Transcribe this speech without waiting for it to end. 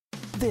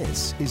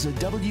This is a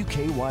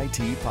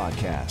WKYT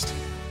podcast.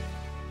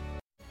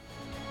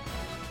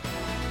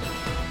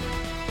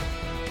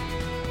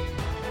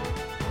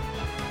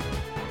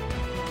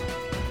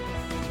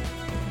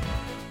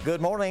 Good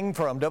morning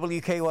from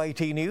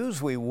WKYT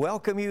News. We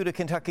welcome you to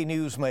Kentucky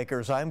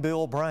Newsmakers. I'm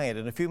Bill Bryant.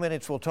 In a few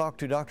minutes, we'll talk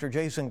to Dr.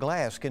 Jason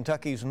Glass,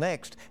 Kentucky's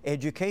next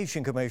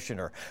Education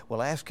Commissioner.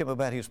 We'll ask him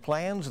about his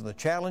plans and the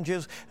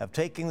challenges of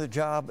taking the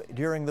job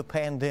during the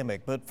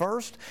pandemic. But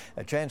first,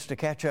 a chance to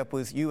catch up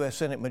with U.S.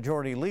 Senate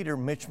Majority Leader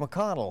Mitch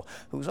McConnell,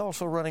 who's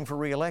also running for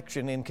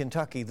re-election in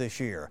Kentucky this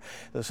year.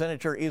 The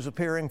senator is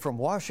appearing from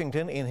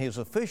Washington in his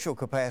official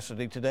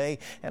capacity today,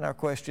 and our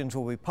questions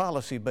will be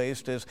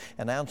policy-based as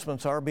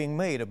announcements are being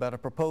made about a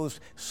proposed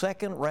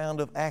second round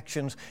of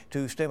actions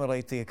to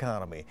stimulate the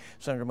economy.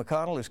 Senator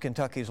McConnell is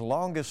Kentucky's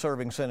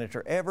longest-serving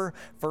senator ever,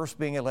 first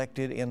being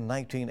elected in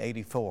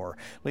 1984.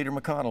 Leader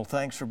McConnell,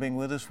 thanks for being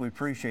with us. We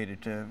appreciate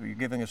it. You're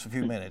giving us a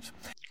few minutes.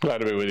 Glad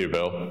to be with you,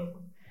 Bill.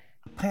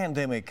 The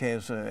pandemic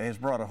has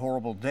brought a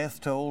horrible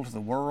death toll to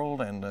the world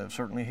and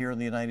certainly here in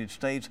the United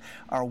States.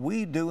 Are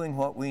we doing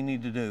what we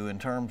need to do in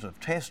terms of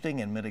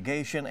testing and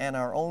mitigation and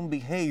our own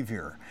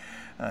behavior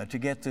to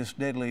get this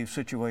deadly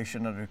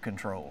situation under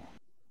control?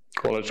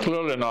 Well, it's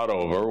clearly not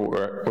over.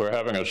 We're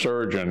having a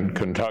surge in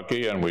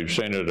Kentucky, and we've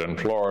seen it in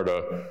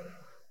Florida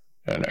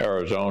and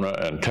Arizona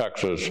and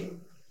Texas.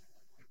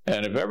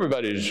 And if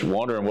everybody's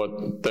wondering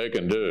what they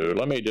can do,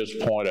 let me just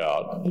point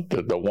out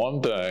that the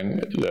one thing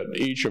that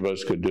each of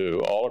us could do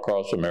all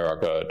across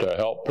America to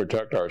help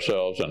protect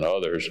ourselves and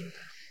others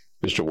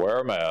is to wear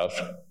a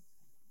mask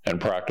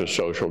and practice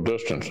social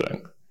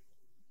distancing.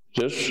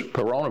 This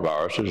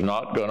coronavirus is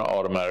not going to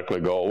automatically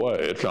go away.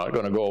 It's not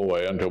going to go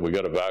away until we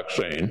get a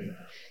vaccine.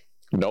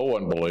 No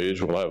one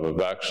believes we'll have a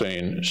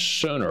vaccine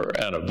sooner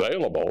and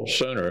available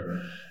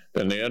sooner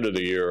than the end of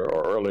the year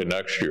or early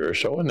next year.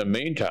 So in the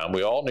meantime,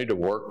 we all need to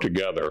work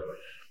together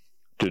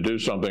to do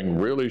something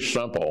really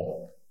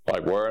simple,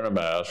 like wearing a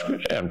mask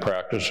and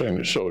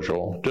practicing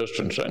social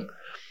distancing.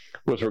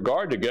 With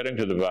regard to getting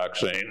to the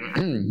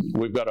vaccine,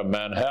 we've got a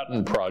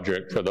Manhattan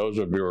Project. For those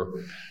of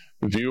your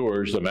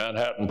viewers, the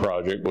Manhattan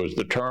Project was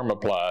the term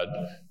applied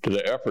to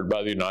the effort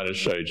by the United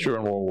States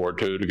during World War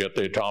II to get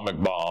the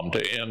atomic bomb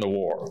to end the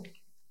war.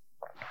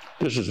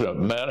 This is a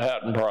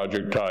Manhattan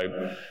Project type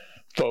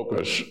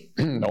focus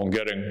on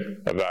getting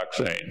a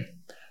vaccine.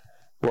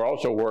 We're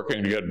also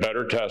working to get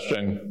better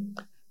testing,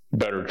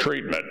 better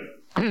treatment,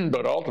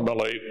 but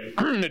ultimately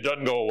it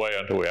doesn't go away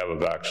until we have a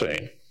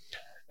vaccine.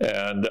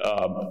 And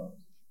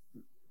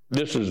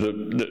this is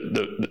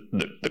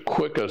the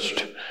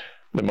quickest,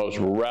 the most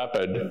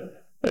rapid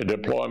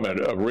deployment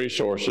of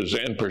resources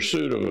in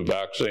pursuit of a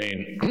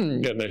vaccine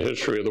in the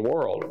history of the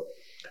world.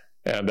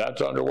 And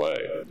that's underway.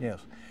 Yes.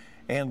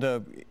 And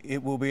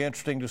it will be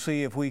interesting to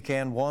see if we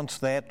can, once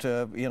that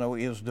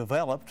is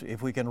developed,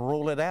 if we can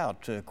roll it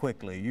out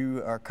quickly.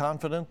 You are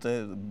confident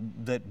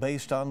that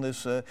based on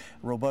this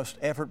robust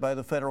effort by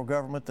the federal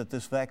government that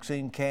this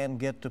vaccine can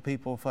get to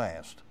people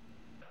fast?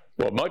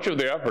 Well, much of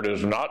the effort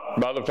is not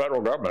by the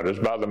federal government. It's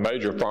by the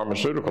major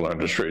pharmaceutical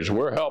industries.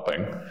 We're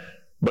helping.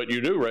 But you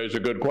do raise a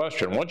good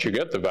question. Once you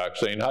get the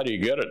vaccine, how do you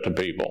get it to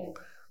people?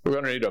 We're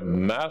going to need a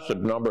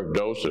massive number of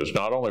doses,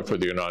 not only for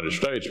the United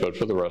States, but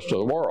for the rest of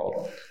the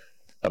world.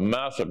 A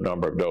massive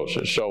number of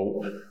doses.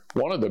 So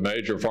one of the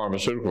major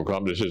pharmaceutical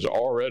companies is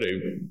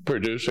already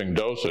producing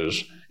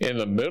doses in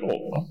the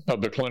middle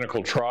of the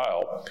clinical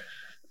trial.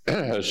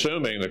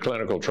 Assuming the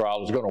clinical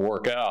trial is going to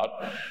work out,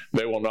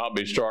 they will not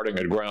be starting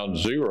at ground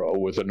zero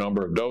with a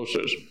number of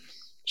doses.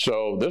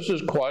 So this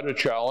is quite a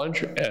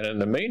challenge. And in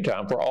the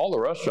meantime, for all the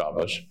rest of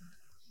us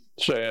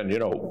saying,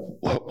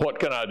 what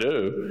can I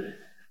do?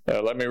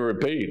 Let me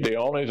repeat, the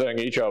only thing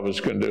each of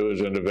us can do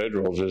as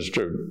individuals is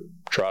to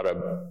try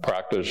to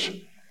practice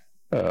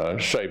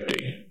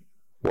safety,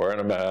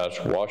 wearing a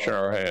mask, washing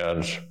our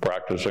hands,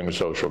 practicing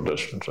social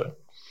distancing.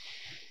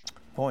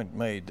 Point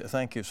made.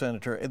 Thank you,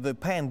 Senator. The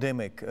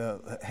pandemic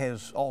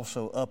has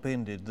also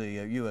upended the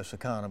U.S.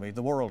 economy,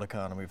 the world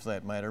economy for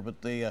that matter,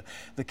 but the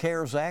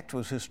CARES Act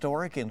was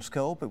historic in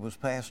scope. It was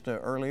passed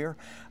earlier.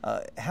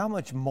 How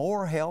much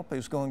more help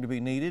is going to be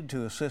needed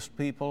to assist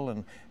people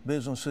and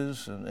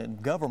businesses and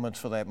governments,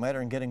 for that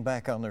matter, in getting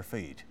back on their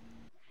feet?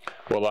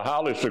 Well, the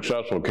highly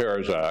successful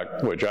CARES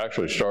Act, which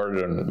actually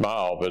started in my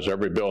office,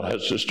 every bill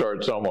has to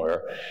start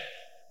somewhere,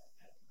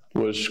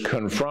 was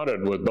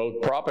confronted with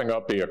both propping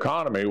up the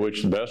economy,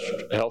 which the best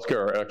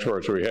healthcare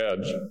experts we had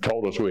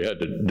told us we had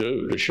to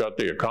do to shut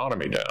the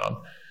economy down.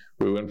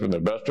 We went from the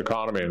best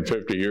economy in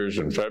 50 years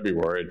in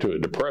February to a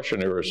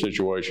Depression-era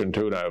situation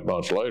 2.5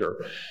 months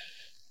later,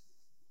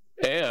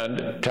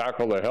 and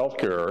tackle the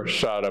healthcare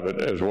side of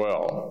it as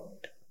well.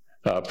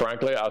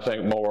 Frankly, I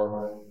think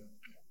more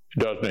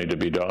does need to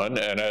be done,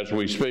 and as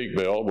we speak,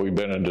 Bill, we've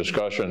been in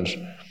discussions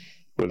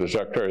with the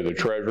Secretary of the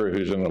Treasury,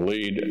 who's in the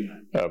lead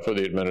for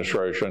the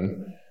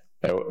administration.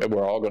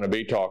 We're all going to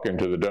be talking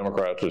to the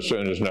Democrats as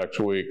soon as next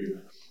week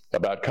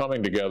about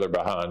coming together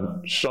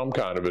behind some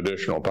kind of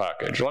additional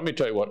package. Let me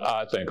tell you what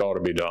I think ought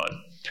to be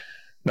done.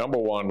 Number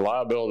one,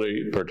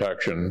 liability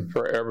protection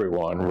for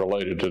everyone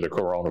related to the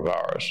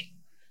coronavirus,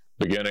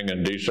 beginning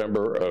in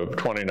December of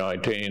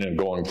 2019 and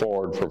going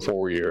forward for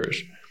 4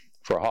 years,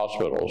 for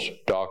hospitals,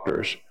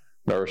 doctors,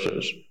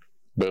 nurses,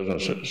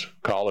 businesses,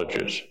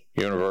 colleges,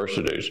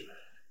 universities,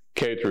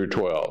 K through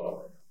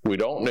 12. We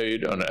don't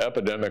need an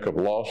epidemic of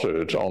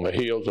lawsuits on the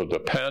heels of the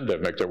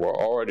pandemic that we're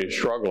already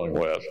struggling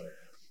with.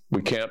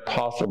 We can't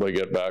possibly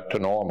get back to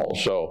normal.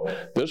 So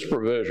this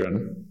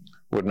provision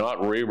would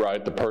not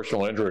rewrite the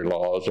personal injury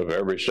laws of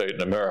every state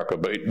in America,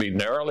 but be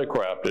narrowly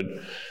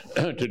crafted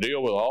to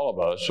deal with all of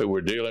us who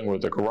were dealing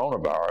with the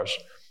coronavirus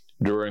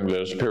during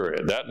this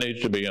period. That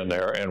needs to be in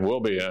there and will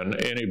be in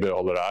any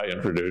bill that I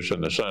introduce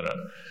in the Senate.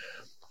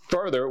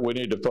 Further, we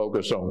need to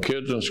focus on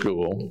kids in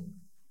school,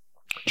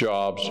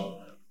 jobs,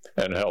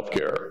 and health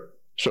care.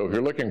 So if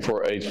you're looking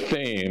for a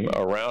theme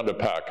around a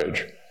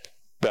package,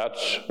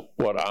 that's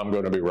what I'm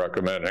going to be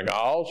recommending. I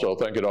also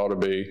think it ought to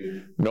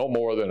be no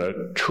more than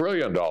 $1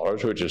 trillion,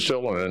 which is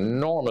still an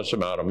enormous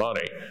amount of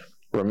money.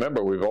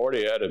 Remember, we've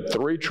already added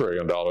 $3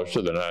 trillion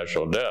to the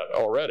national debt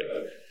already,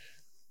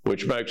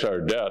 which makes our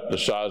debt the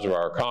size of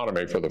our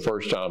economy for the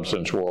first time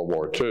since World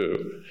War II.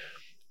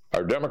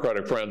 Our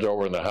Democratic friends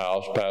over in the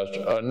House passed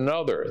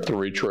another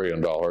 $3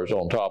 trillion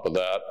on top of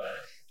that.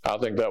 I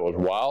think that was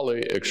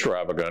wildly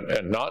extravagant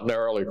and not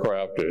narrowly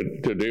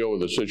crafted to deal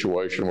with the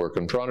situation we're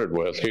confronted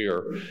with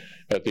here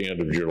at the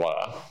end of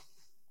July.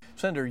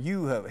 Senator,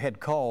 you had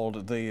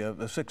called the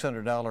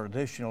 $600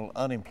 additional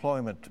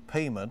unemployment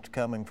payment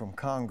coming from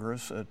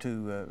Congress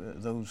to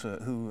those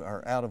who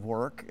are out of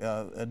work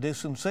a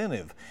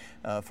disincentive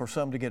for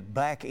some to get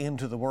back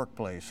into the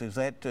workplace. Is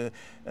that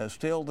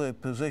still the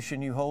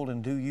position you hold,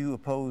 and do you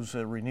oppose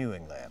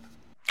renewing that?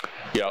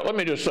 Yeah, let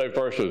me just say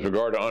first, with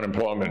regard to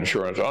unemployment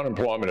insurance,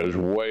 unemployment is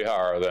way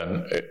higher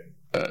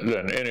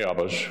than any of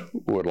us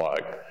would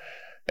like.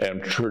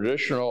 And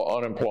traditional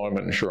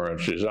unemployment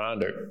insurance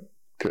designed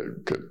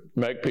to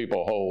make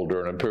people whole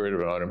during a period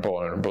of an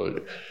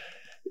unemployment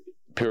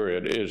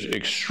period is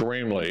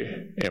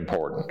extremely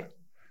important.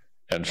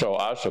 And so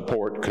I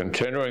support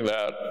continuing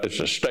that. It's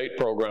a state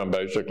program,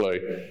 basically,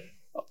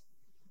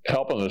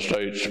 helping the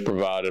states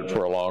provide it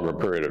for a longer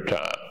period of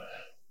time.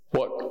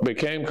 What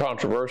became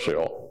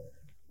controversial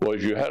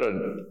was you had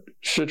a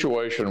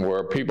situation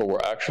where people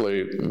were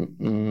actually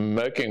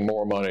making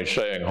more money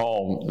staying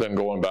home than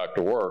going back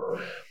to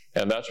work.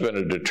 And that's been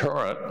a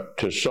deterrent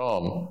to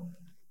some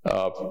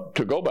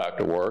to go back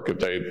to work. If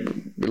they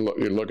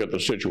look at the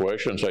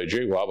situation and say,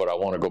 gee, why would I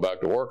want to go back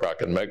to work? I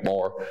can make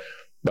more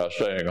by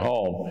staying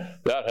home.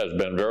 That has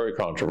been very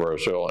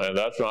controversial, and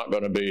that's not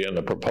going to be in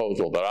the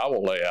proposal that I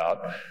will lay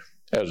out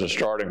as a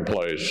starting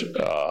place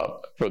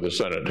for the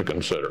Senate to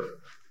consider.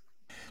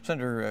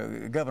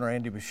 Senator, Governor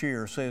Andy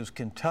Beshear says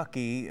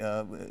Kentucky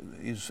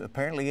is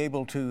apparently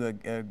able to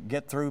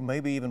get through,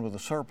 maybe even with a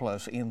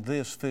surplus in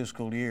this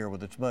fiscal year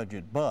with its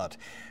budget, but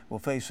will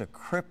face a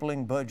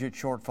crippling budget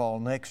shortfall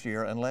next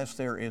year unless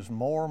there is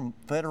more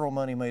federal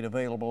money made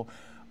available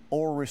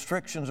or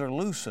restrictions are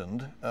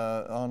loosened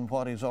on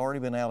what has already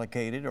been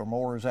allocated or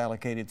more is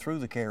allocated through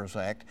the CARES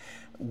Act.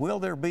 Will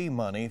there be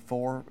money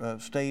for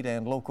state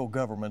and local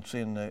governments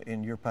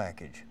in your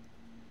package?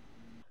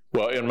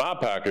 Well, in my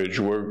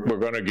package, we're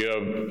going to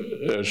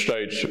give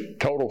states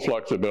total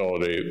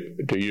flexibility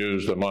to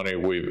use the money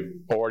we've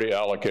already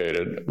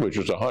allocated, which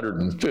is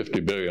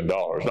 $150 billion,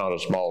 not a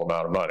small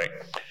amount of money.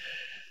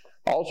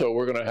 Also,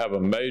 we're going to have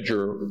a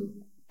major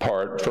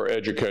part for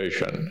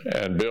education.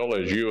 And Bill,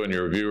 as you and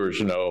your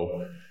viewers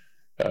know,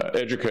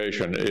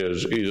 education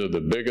is either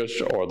the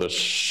biggest or the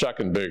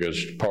second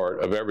biggest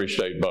part of every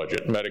state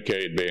budget,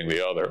 Medicaid being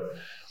the other.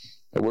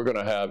 And we're going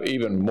to have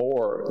even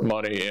more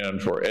money in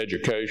for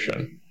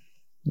education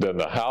than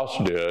the House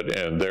did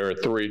in their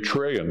 $3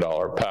 trillion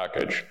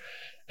package.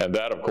 And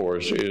that, of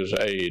course, is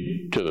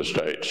aid to the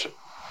states.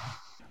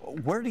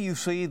 Where do you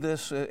see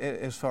this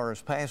as far as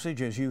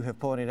passage? As you have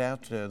pointed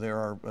out, there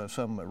are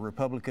some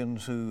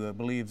Republicans who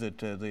believe that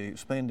the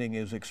spending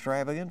is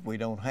extravagant. We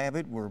don't have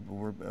it.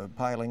 We're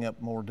piling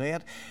up more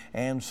debt.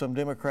 And some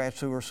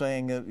Democrats who are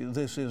saying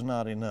this is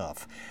not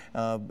enough.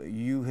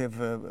 You have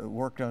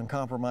worked on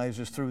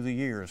compromises through the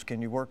years.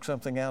 Can you work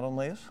something out on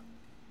this?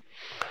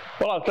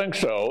 Well, I think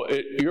so.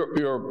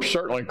 You're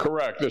certainly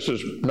correct. This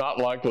is not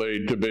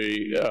likely to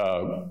be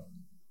a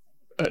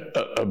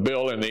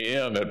bill in the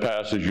end that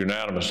passes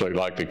unanimously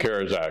like the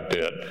CARES Act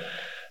did.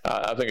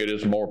 I think it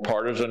is more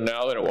partisan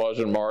now than it was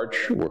in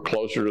March. We're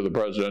closer to the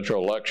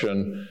presidential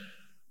election,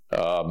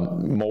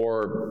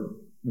 more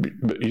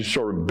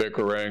sort of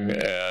bickering,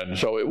 and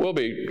so it will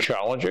be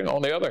challenging.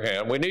 On the other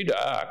hand, we need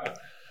to act.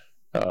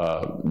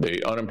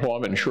 The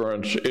unemployment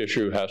insurance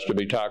issue has to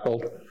be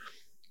tackled.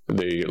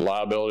 The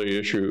liability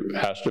issue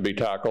has to be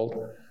tackled.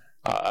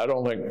 I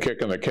don't think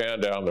kicking the can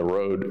down the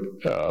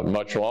road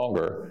much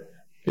longer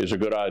is a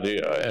good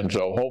idea. And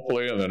so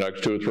hopefully in the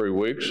next 2 or 3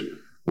 weeks,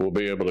 we'll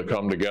be able to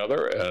come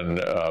together and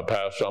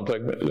pass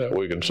something that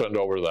we can send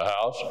over to the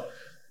House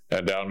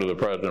and down to the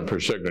President for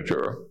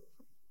signature.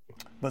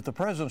 But the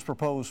president's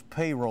proposed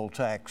payroll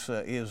tax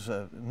is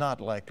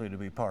not likely to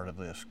be part of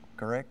this,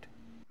 correct?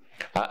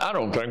 I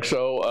don't think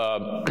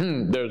so.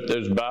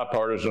 There's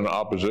bipartisan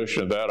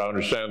opposition to that. I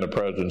understand the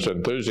president's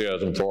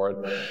enthusiasm for it,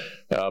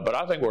 but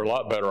I think we're a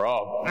lot better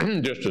off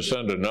just to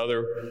send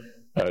another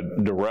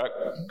direct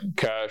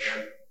cash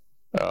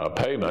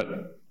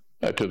payment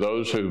to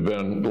those who've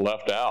been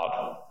left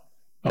out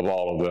of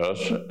all of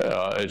this.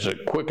 It's the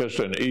quickest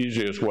and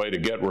easiest way to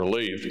get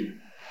relief.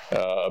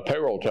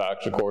 Payroll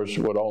tax, of course,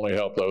 would only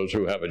help those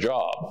who have a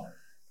job.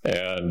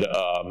 And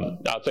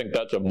I think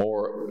that's a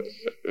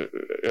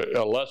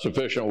less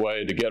efficient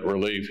way to get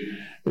relief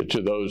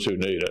to those who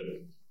need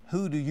it.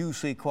 Who do you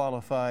see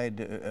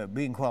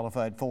being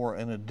qualified for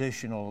an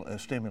additional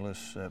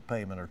stimulus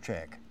payment or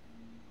check?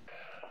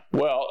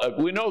 Well,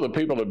 we know the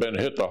people who have been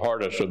hit the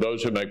hardest are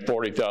those who make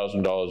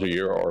 $40,000 a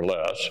year or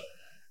less.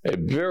 A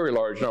very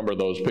large number of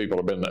those people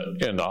have been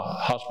in the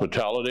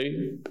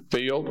hospitality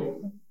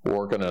field,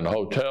 working in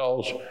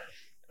hotels,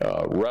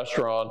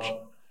 restaurants.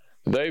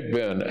 They've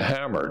been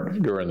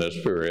hammered during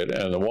this period,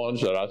 and the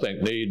ones that I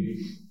think need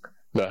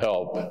the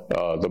help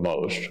the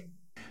most.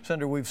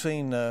 Senator, we've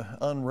seen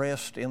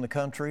unrest in the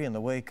country in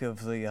the wake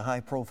of the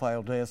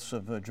high-profile deaths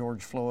of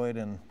George Floyd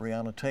and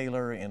Breonna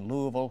Taylor in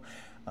Louisville.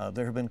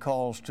 There have been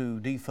calls to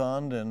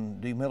defund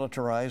and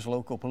demilitarize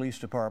local police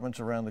departments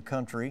around the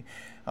country.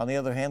 On the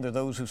other hand, there are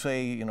those who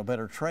say,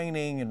 better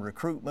training and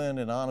recruitment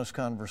and honest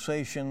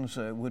conversations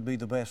would be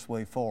the best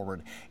way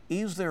forward.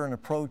 Is there an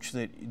approach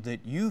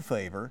that you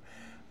favor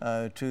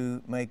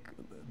to make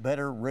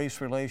better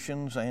race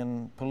relations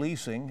and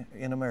policing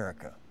in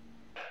America?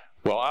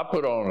 Well, I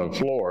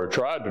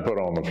tried to put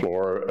on the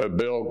floor a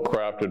bill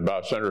crafted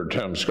by Senator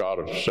Tim Scott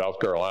of South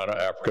Carolina,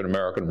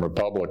 African-American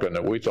Republican,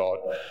 that we thought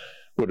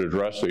would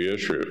address the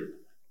issue.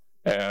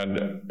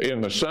 And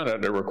in the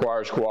Senate, it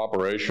requires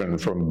cooperation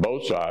from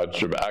both sides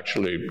to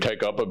actually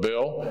take up a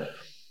bill.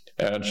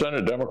 And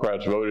Senate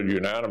Democrats voted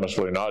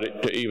unanimously not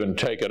to even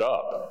take it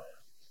up.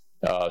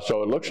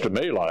 So it looks to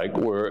me like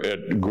we're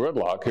at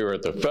gridlock here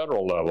at the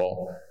federal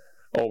level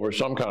over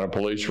some kind of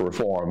police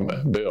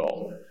reform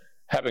bill.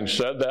 Having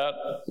said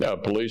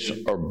that, police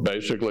are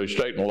basically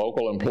state and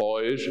local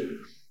employees.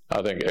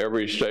 I think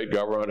every state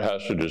government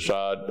has to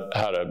decide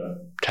how to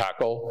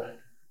tackle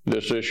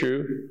this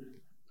issue.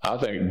 I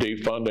think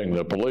defunding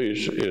the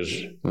police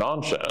is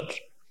nonsense.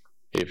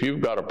 If you've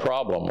got a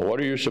problem,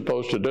 what are you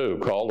supposed to do?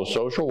 Call the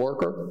social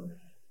worker?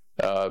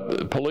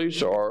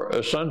 Police are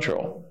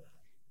essential.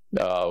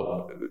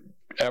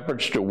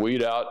 Efforts to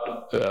weed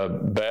out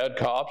bad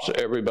cops,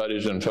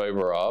 everybody's in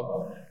favor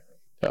of.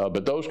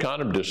 But those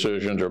kind of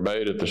decisions are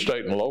made at the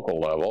state and local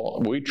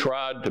level. We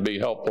tried to be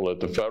helpful at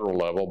the federal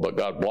level, but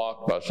got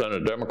blocked by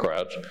Senate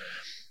Democrats.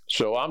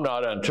 So I'm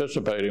not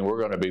anticipating we're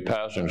going to be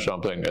passing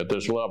something at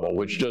this level,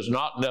 which does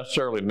not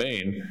necessarily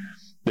mean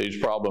these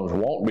problems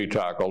won't be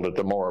tackled at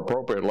the more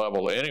appropriate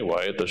level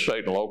anyway, at the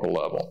state and local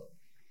level.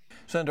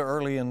 Senator,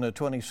 early in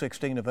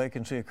 2016, a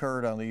vacancy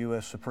occurred on the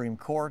U.S. Supreme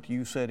Court.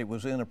 You said it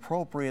was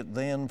inappropriate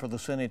then for the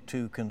Senate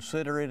to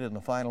consider it in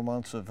the final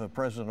months of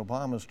President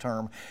Obama's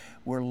term.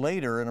 We're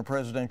later in a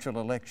presidential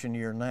election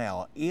year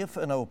now. If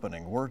an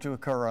opening were to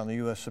occur on the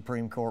U.S.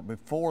 Supreme Court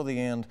before the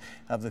end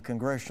of the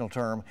congressional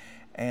term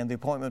and the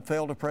appointment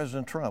fell to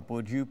President Trump,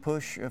 would you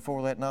push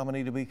for that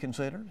nominee to be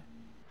considered?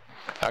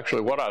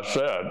 Actually, what I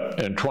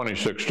said in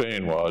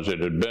 2016 was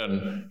it had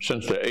been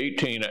since the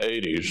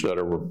 1880s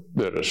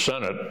that a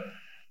Senate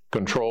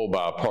controlled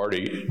by a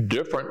party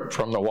different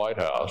from the White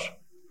House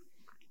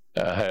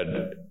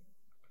had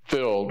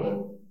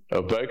filled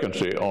a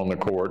vacancy on the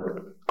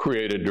court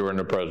created during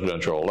the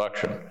presidential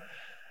election.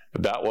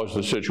 That was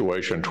the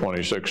situation in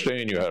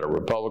 2016. You had a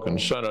Republican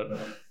Senate,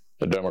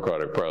 a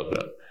Democratic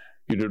president.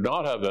 You do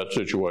not have that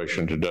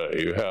situation today.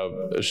 You have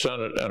a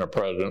Senate and a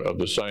president of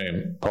the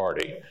same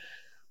party.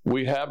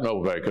 We have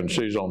no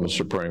vacancies on the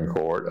Supreme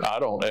Court. I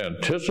don't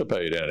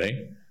anticipate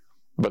any,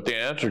 but the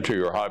answer to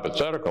your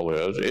hypothetical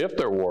is if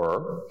there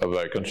were a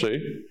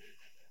vacancy,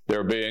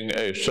 there being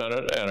a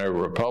Senate and a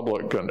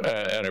Republican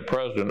and a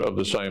president of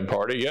the same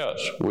party, yes,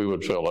 we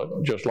would fill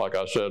it, just like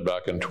I said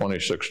back in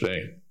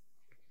 2016.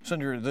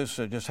 Senator, this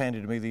just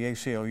handed to me. The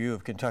ACLU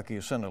of Kentucky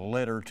has sent a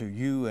letter to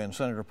you and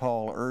Senator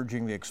Paul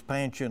urging the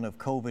expansion of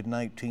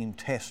COVID-19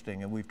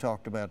 testing, and we've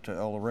talked about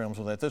all the realms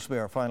of that. This will be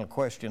our final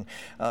question.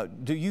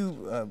 Do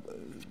you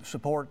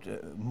support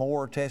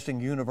more testing,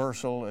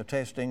 universal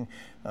testing,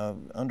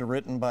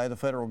 underwritten by the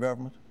federal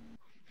government?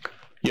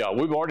 Yeah,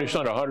 we've already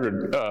sent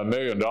 $100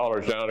 million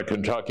down to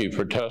Kentucky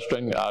for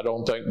testing. I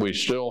don't think we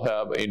still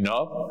have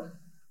enough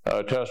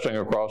testing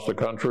across the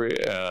country,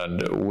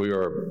 and we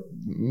are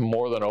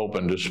more than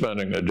open to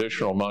spending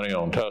additional money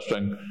on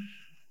testing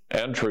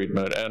and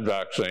treatment and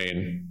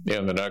vaccine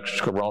in the next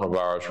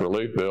coronavirus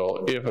relief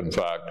bill, if in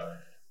fact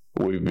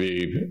we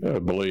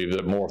believe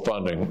that more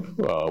funding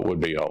would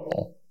be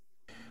helpful.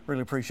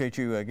 Really appreciate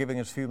you giving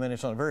us a few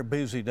minutes on a very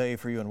busy day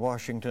for you in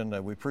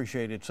Washington. We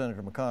appreciate it,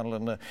 Senator McConnell,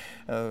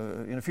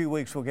 and in a few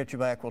weeks we'll get you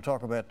back. We'll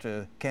talk about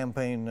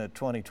campaign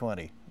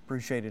 2020.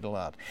 Appreciate it a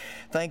lot.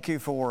 Thank you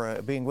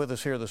for being with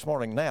us here this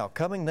morning. Now,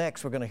 coming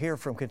next, we're going to hear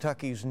from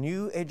Kentucky's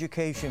new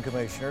Education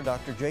Commissioner,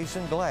 Dr.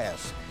 Jason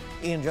Glass,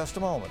 in just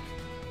a moment.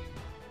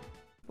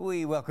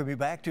 We welcome you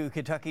back to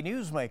Kentucky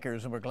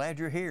Newsmakers, and we're glad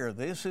you're here.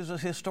 This is a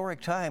historic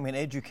time in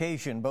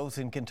education, both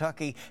in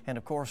Kentucky and,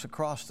 of course,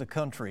 across the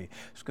country.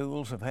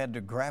 Schools have had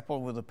to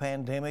grapple with the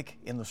pandemic.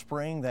 In the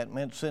spring, that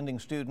meant sending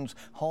students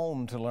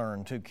home to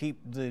learn to keep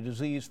the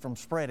disease from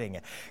spreading.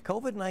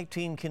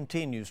 COVID-19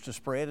 continues to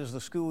spread as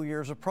the school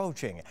year is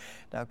approaching.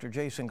 Dr.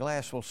 Jason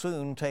Glass will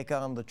soon take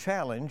on the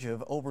challenge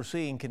of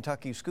overseeing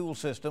Kentucky school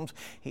systems.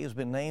 He has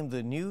been named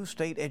the new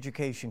State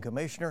Education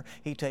Commissioner.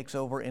 He takes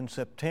over in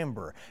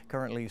September.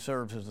 Currently, he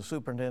serves as the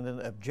superintendent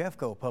of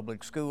Jeffco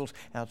Public Schools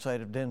outside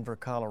of Denver,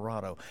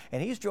 Colorado.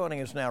 And he's joining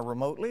us now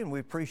remotely, and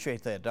we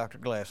appreciate that. Dr.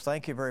 Glass,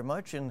 thank you very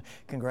much, and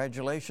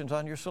congratulations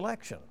on your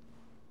selection.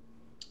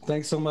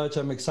 Thanks so much.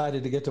 I'm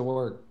excited to get to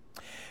work.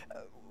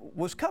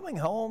 Was coming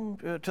home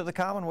to the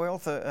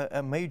Commonwealth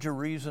a major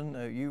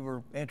reason you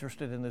were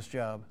interested in this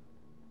job?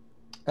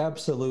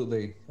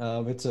 Absolutely.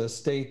 It's a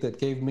state that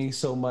gave me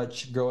so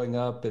much growing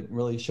up. It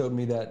really showed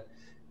me that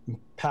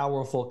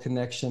powerful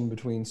connection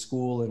between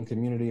school and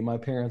community. My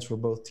parents were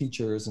both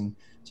teachers, and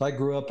so I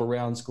grew up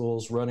around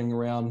schools, running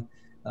around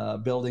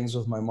buildings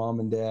with my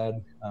mom and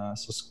dad.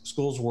 So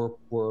schools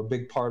were a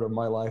big part of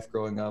my life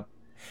growing up.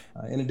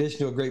 In addition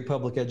to a great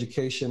public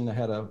education, I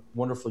had a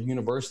wonderful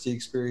university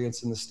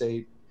experience in the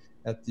state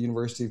at the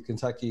University of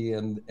Kentucky,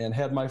 and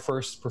had my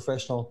first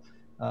professional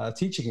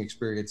teaching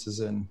experiences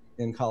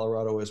in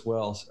Colorado as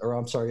well, or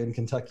I'm sorry, in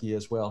Kentucky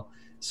as well.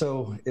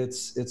 So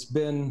it's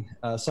been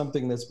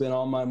something that's been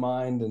on my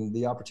mind, and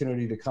the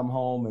opportunity to come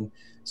home and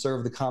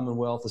serve the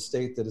Commonwealth, a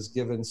state that has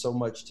given so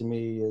much to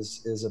me,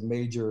 is a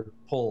major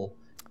pull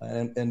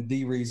and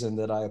the reason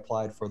that I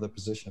applied for the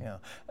position. Yeah,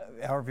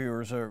 our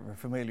viewers are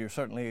familiar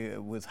certainly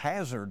with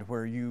Hazard,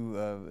 where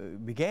you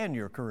began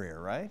your career,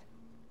 right?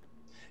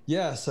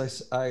 Yes,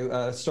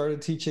 I started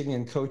teaching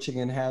and coaching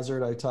in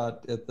Hazard. I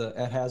taught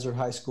at Hazard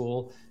High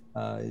School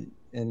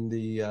in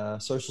the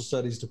social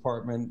studies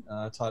department.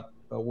 Taught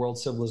world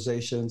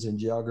civilizations and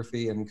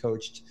geography, and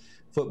coached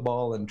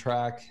football and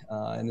track.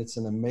 And it's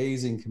an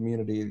amazing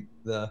community.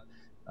 The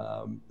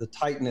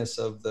tightness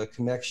of the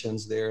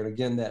connections there, and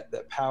again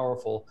that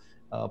powerful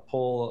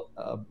pull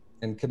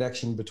and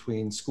connection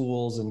between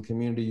schools and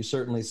community. You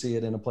certainly see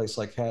it in a place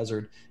like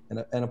Hazard,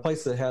 and a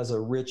place that has a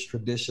rich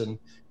tradition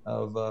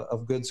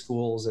of good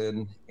schools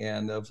and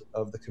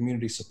of the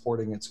community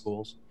supporting its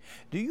schools.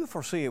 Do you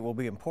foresee it will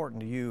be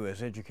important to you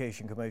as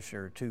Education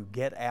Commissioner to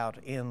get out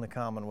in the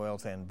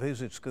Commonwealth and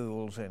visit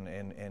schools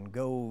and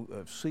go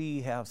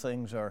see how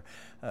things are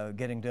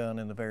getting done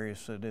in the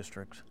various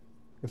districts?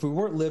 If we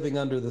weren't living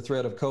under the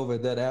threat of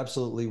COVID, that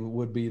absolutely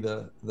would be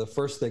the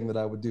first thing that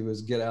I would do,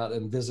 is get out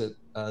and visit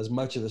as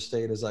much of the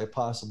state as I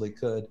possibly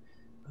could.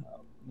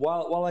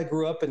 While I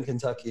grew up in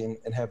Kentucky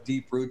and have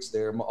deep roots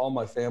there, all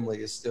my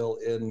family is still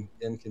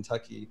in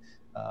Kentucky,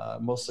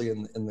 mostly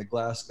in the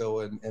Glasgow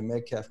and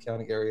Metcalfe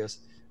County areas.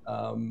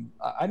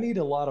 I need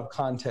a lot of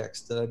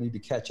context that I need to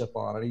catch up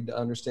on. I need to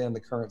understand the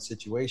current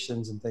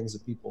situations and things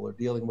that people are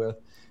dealing with.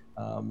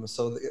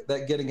 So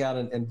that getting out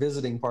and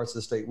visiting parts of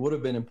the state would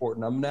have been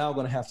important. I'm now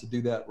going to have to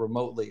do that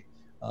remotely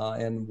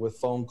and with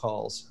phone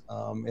calls.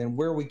 And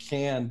where we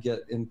can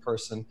get in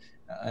person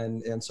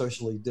and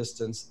socially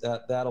distanced,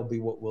 that'll be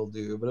what we'll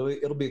do. But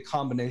it'll be a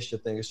combination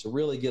of things to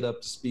really get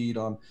up to speed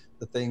on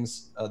the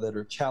things that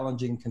are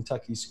challenging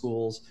Kentucky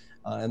schools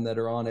and that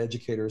are on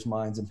educators'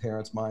 minds and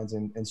parents' minds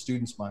and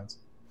students' minds.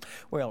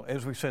 Well,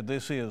 as we said,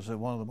 this is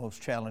one of the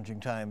most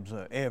challenging times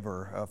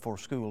ever for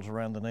schools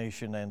around the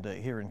nation and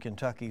here in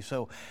Kentucky.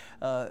 So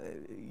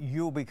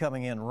you'll be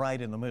coming in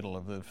right in the middle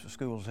of the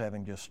schools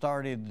having just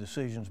started,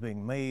 decisions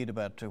being made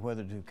about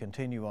whether to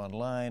continue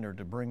online or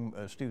to bring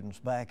students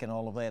back and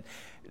all of that.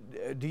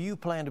 Do you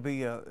plan to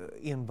be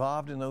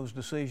involved in those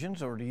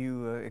decisions, or do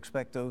you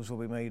expect those will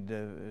be made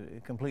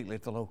completely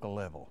at the local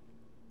level?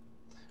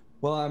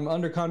 Well, I'm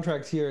under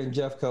contract here in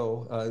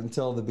Jeffco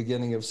until the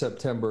beginning of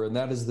September, and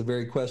that is the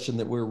very question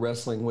that we're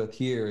wrestling with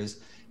here, is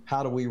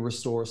how do we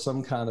restore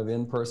some kind of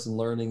in-person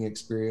learning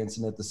experience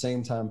and at the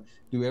same time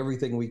do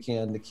everything we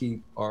can to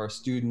keep our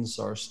students,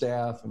 our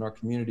staff, and our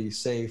community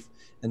safe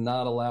and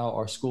not allow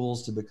our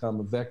schools to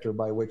become a vector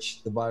by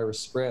which the virus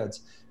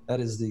spreads. That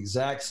is the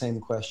exact same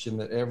question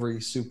that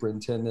every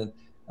superintendent,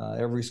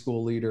 every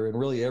school leader, and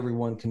really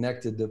everyone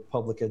connected to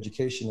public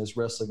education is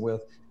wrestling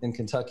with in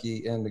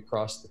Kentucky and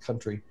across the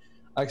country.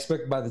 I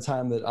expect by the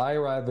time that I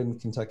arrive in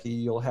Kentucky,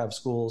 you'll have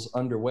schools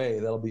underway.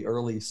 That'll be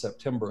early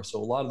September. So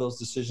a lot of those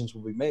decisions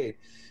will be made.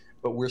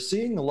 But we're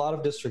seeing a lot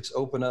of districts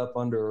open up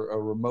under a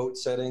remote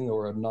setting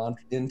or a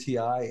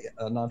non-NTI,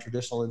 a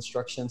non-traditional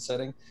instruction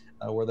setting,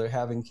 where they're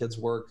having kids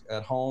work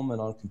at home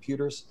and on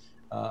computers.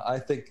 I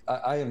think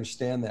I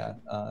understand that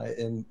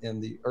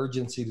and the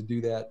urgency to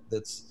do that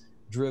that's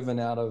driven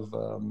out of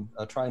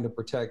trying to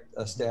protect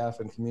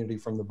staff and community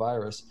from the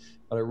virus.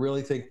 But I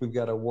really think we've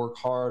got to work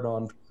hard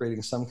on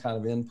creating some kind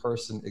of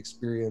in-person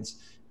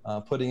experience,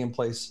 putting in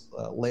place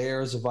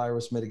layers of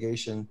virus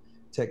mitigation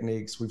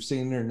techniques. We've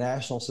seen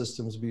international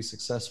systems be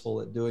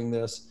successful at doing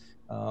this,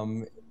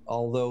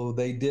 although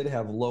they did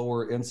have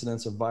lower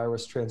incidence of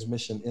virus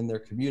transmission in their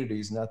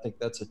communities. And I think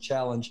that's a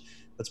challenge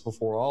that's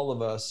before all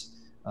of us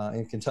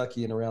in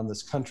Kentucky and around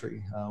this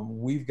country.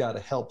 We've got to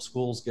help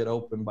schools get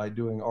open by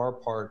doing our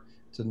part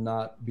to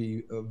not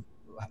be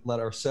let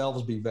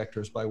ourselves be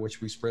vectors by which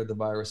we spread the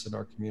virus in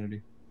our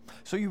community.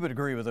 So you would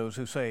agree with those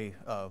who say,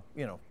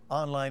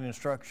 online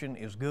instruction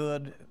is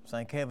good,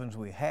 thank heavens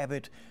we have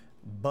it,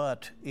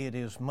 but it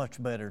is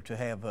much better to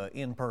have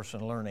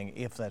in-person learning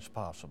if that's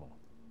possible?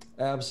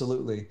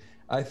 Absolutely.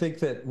 I think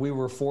that we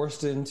were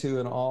forced into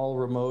an all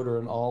remote or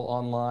an all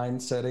online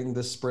setting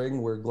this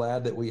spring. We're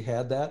glad that we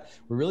had that.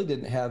 We really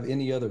didn't have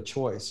any other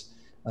choice,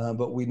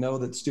 but we know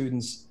that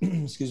students,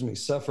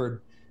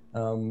 suffered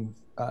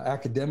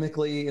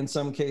academically in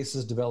some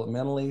cases,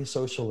 developmentally,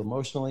 social,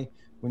 emotionally.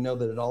 We know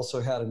that it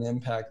also had an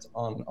impact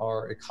on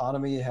our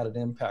economy. It had an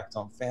impact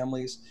on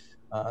families.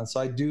 And so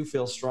I do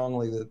feel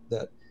strongly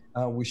that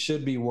we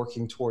should be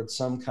working towards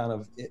some kind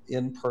of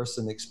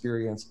in-person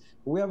experience.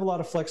 But we have a lot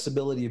of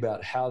flexibility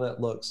about how that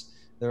looks.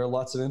 There are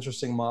lots of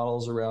interesting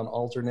models around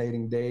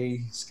alternating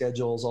day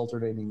schedules,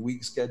 alternating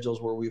week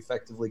schedules, where we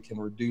effectively can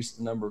reduce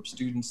the number of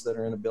students that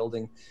are in a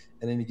building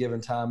at any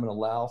given time and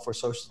allow for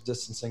social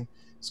distancing.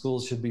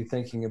 Schools should be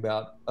thinking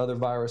about other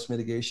virus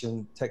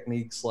mitigation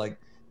techniques like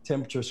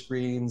temperature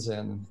screens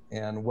and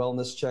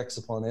wellness checks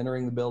upon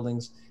entering the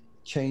buildings,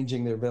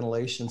 changing their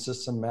ventilation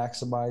system,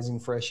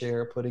 maximizing fresh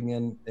air, putting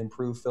in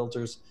improved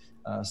filters,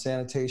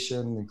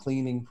 sanitation and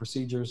cleaning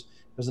procedures.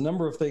 There's a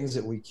number of things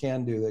that we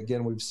can do that,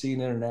 again, we've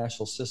seen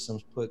international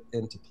systems put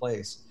into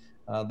place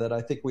that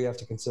I think we have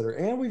to consider.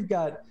 And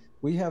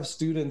we have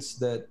students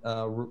that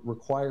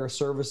require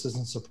services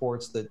and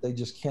supports that they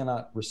just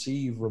cannot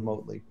receive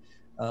remotely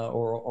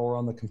or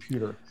on the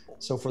computer.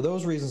 So for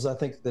those reasons, I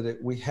think that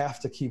we have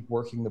to keep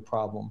working the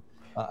problem.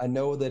 I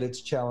know that it's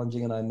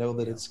challenging and I know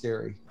that it's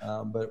scary,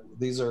 but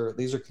these are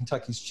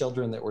Kentucky's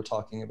children that we're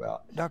talking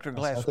about. Dr.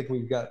 Glass, so I think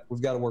we've got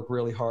to work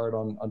really hard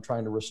on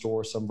trying to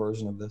restore some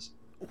version of this.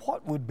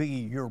 What would be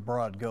your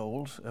broad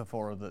goals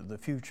for the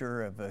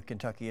future of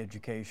Kentucky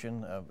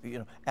education,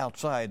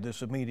 outside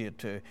this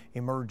immediate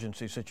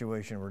emergency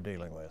situation we're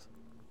dealing with?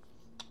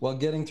 Well,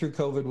 getting through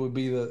COVID would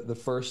be the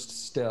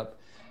first step.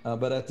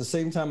 But at the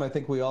same time, I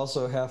think we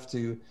also have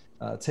to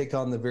take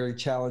on the very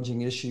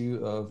challenging issue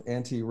of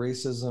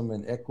anti-racism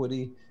and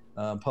equity.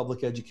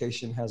 Public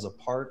education has a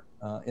part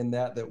in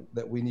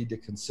that we need to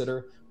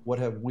consider. What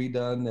have we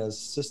done as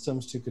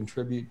systems to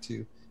contribute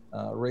to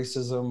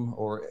racism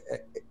or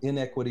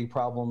inequity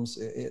problems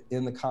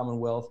in the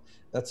Commonwealth?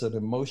 That's an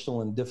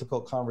emotional and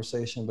difficult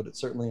conversation, but it's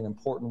certainly an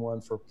important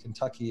one for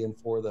Kentucky and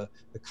for the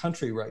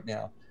country right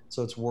now.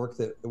 So it's work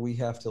that we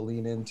have to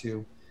lean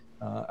into.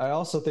 I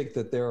also think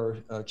that there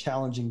are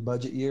challenging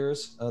budget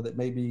years that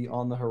may be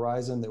on the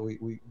horizon, that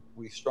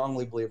we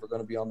strongly believe are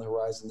going to be on the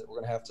horizon, that we're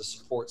going to have to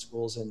support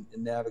schools in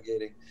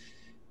navigating.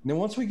 And then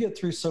once we get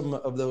through some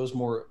of those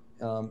more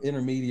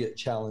intermediate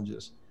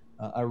challenges,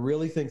 I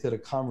really think that a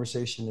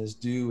conversation is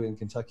due in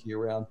Kentucky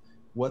around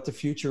what the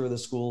future of the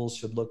schools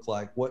should look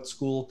like, what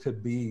school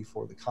could be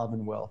for the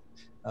Commonwealth.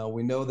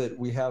 We know that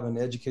we have an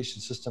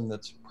education system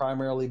that's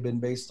primarily been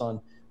based on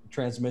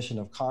transmission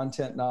of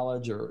content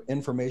knowledge or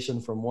information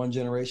from one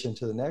generation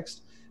to the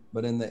next.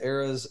 But in the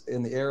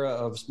era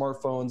of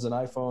smartphones and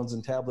iPhones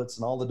and tablets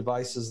and all the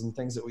devices and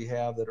things that we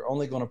have that are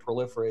only going to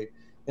proliferate,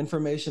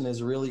 information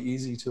is really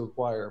easy to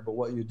acquire. But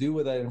what you do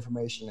with that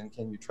information, and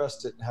can you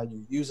trust it, and how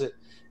you use it,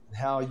 and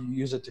how you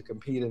use it to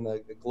compete in a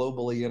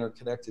globally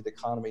interconnected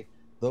economy,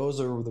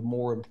 those are the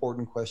more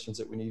important questions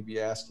that we need to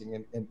be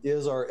asking. And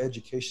is our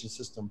education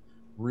system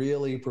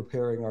really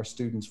preparing our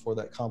students for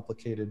that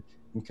complicated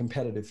and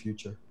competitive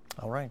future?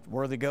 All right,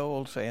 worthy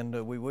goals,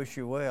 and we wish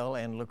you well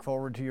and look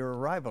forward to your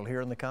arrival here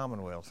in the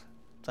Commonwealth.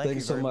 Thank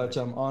you so much.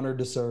 I'm honored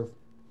to serve.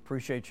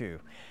 Appreciate you.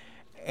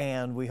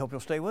 And we hope you'll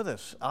stay with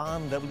us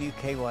on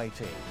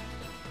WKYT.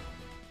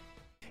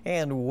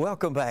 And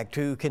welcome back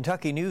to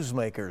Kentucky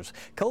Newsmakers.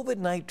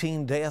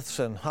 COVID-19 deaths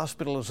and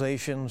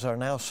hospitalizations are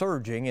now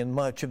surging in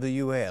much of the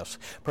U.S.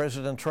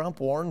 President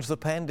Trump warns the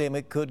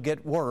pandemic could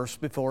get worse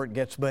before it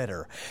gets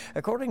better.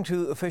 According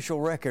to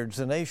official records,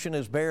 the nation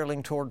is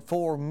barreling toward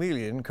 4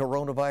 million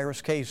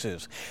coronavirus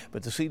cases,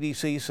 but the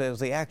CDC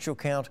says the actual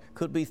count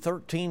could be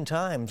 13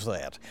 times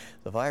that.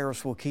 The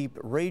virus will keep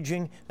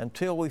raging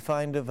until we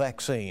find a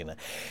vaccine.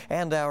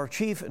 And our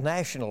chief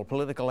national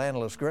political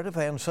analyst, Greta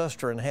Van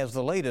Susteren, has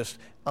the latest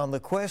on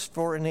the quest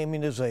for an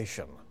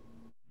immunization.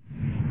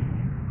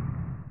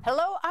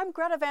 Hello, I'm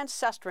Greta Van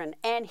Susteren,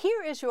 and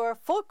here is your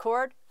full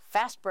court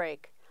fast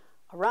break.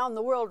 Around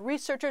the world,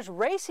 researchers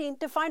racing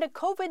to find a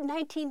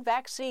COVID-19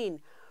 vaccine.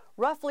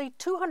 Roughly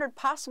 200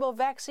 possible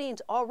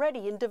vaccines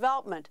already in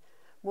development.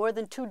 More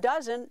than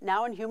 24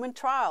 now in human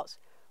trials.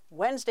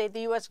 Wednesday,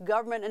 the U.S.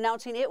 government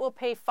announcing it will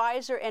pay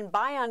Pfizer and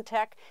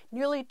BioNTech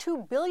nearly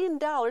 $2 billion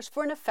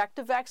for an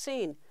effective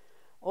vaccine.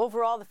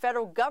 Overall, the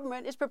federal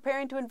government is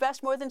preparing to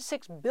invest more than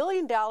 $6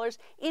 billion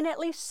in at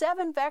least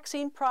 7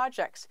 vaccine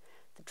projects.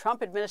 The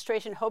Trump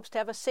administration hopes to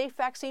have a safe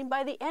vaccine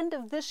by the end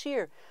of this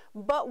year.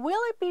 But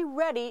will it be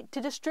ready to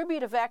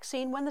distribute a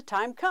vaccine when the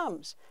time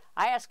comes?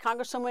 I asked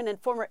Congresswoman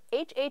and former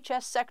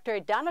HHS Secretary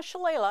Donna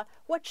Shalala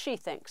what she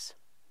thinks.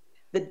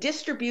 The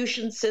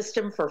distribution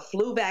system for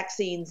flu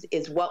vaccines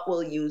is what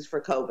we'll use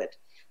for COVID.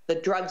 The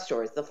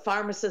drugstores, the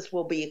pharmacists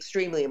will be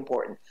extremely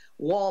important.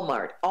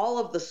 Walmart, all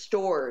of the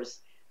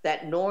stores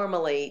that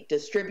normally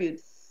distribute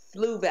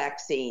flu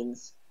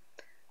vaccines,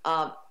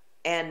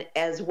 and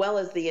as well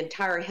as the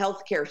entire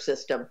healthcare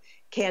system,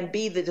 can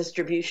be the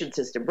distribution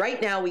system.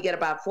 Right now, we get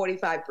about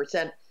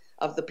 45%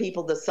 of the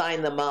people to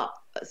sign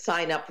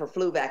up for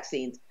flu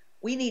vaccines.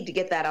 We need to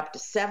get that up to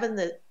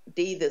 70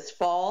 this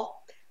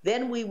fall.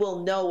 Then we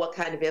will know what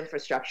kind of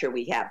infrastructure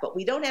we have. But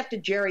we don't have to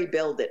jerry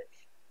build it.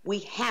 We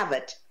have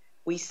it.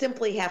 We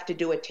simply have to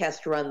do a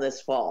test run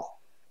this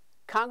fall.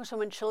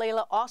 Congresswoman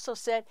Shalala also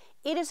said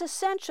it is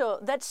essential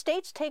that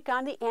states take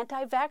on the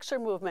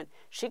anti-vaxxer movement.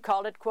 She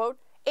called it, quote,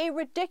 a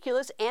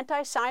ridiculous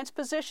anti-science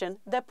position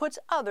that puts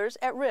others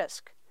at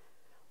risk.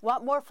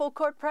 Want more Full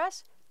Court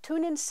Press?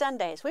 Tune in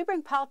Sundays. We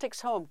bring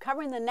politics home,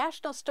 covering the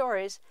national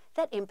stories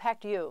that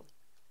impact you.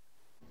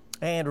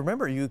 And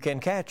remember, you can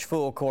catch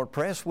Full Court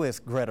Press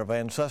with Greta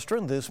Van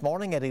Susteren this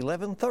morning at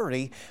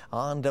 11:30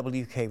 on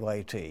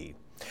WKYT.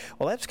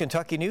 Well, that's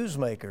Kentucky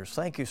Newsmakers.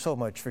 Thank you so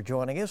much for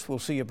joining us. We'll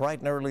see you bright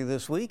and early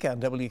this week on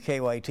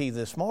WKYT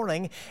This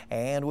Morning,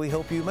 and we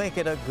hope you make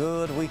it a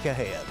good week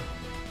ahead.